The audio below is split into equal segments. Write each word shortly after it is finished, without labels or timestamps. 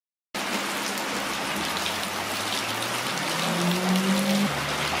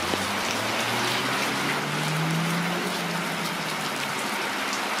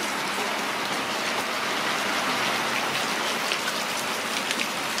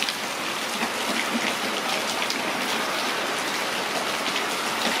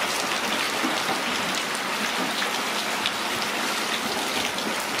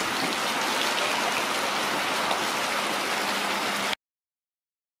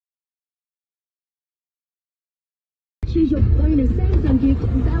Choose your bonus Samsung gift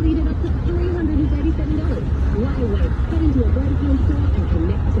valued at up to $337. Why wait? Head into a Vodafone store and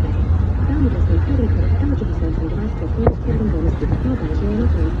connect today. Valid less than 30 credit for eligible Samsung device for bonus credit and bonus gift card by July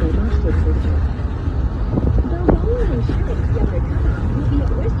 23rd, March 2022. The rolling insurance yellow car will be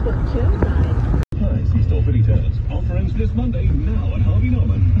at Westwood Chermside. Hi, C-Store Fitty Tailors. Offerings this Monday now at Harvey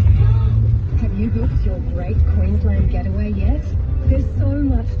Norman. Have you booked your great Queensland getaway yet? There's so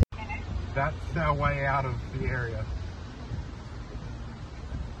much to... That's our way out of the area.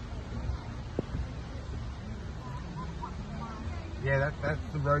 Yeah, that's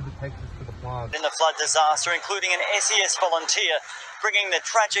the road that takes us to the plant. In the flood disaster, including an SES volunteer, bringing the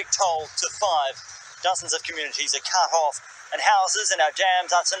tragic toll to 5. Dozens of communities are cut off, and houses in our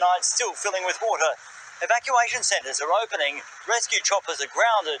dams are tonight still filling with water. Evacuation centres are opening, rescue choppers are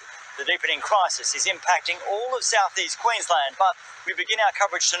grounded. The deepening crisis is impacting all of southeast Queensland, but we begin our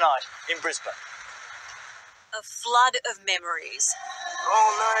coverage tonight in Brisbane. A flood of memories.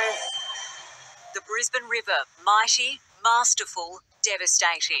 Oh no! The Brisbane River, mighty, masterful,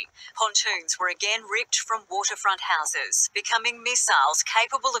 devastating. Pontoons were again ripped from waterfront houses, becoming missiles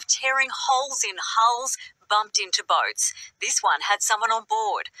capable of tearing holes in hulls, bumped into boats. This one had someone on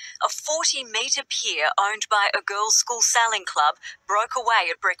board. A 40-metre pier owned by a girls' school sailing club broke away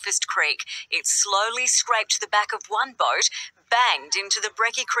at Breakfast Creek. It slowly scraped the back of one boat, banged into the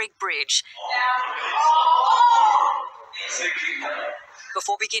Brecky Creek Bridge,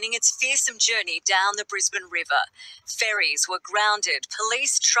 before beginning its fearsome journey down the Brisbane River. Ferries were grounded.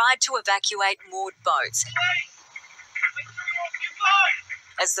 Police tried to evacuate moored boats.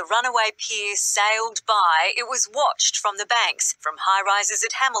 As the runaway pier sailed by, it was watched from the banks, from high-rises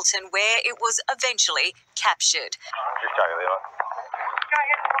at Hamilton, where it was eventually captured.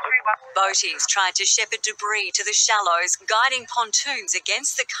 Boaties tried to shepherd debris to the shallows, guiding pontoons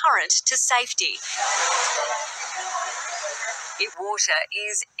against the current to safety. Water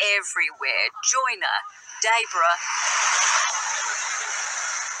is everywhere. Joyner, Debra,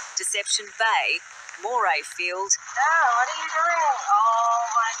 Deception Bay, Moray Field. Oh, what are you doing? Oh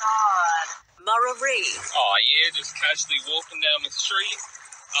my God. Murraree. Oh yeah, just casually walking down the street,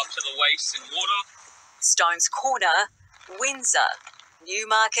 up to the waist in water. Stones Corner, Windsor,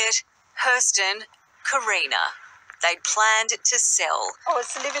 Newmarket, Hurston, Carina. They'd planned to sell. I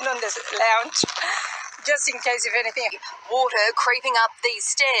was living on this lounge, just in case if anything. Water creeping up these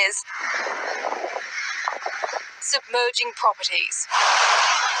stairs, submerging properties.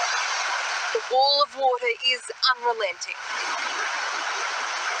 The wall of water is unrelenting.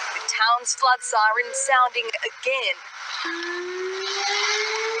 The town's flood siren sounding again.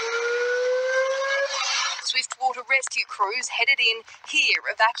 Swiftwater rescue crews headed in here,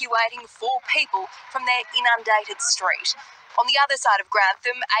 evacuating 4 people from their inundated street. On the other side of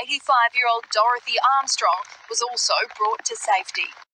Grantham, 85-year-old Dorothy Armstrong was also brought to safety.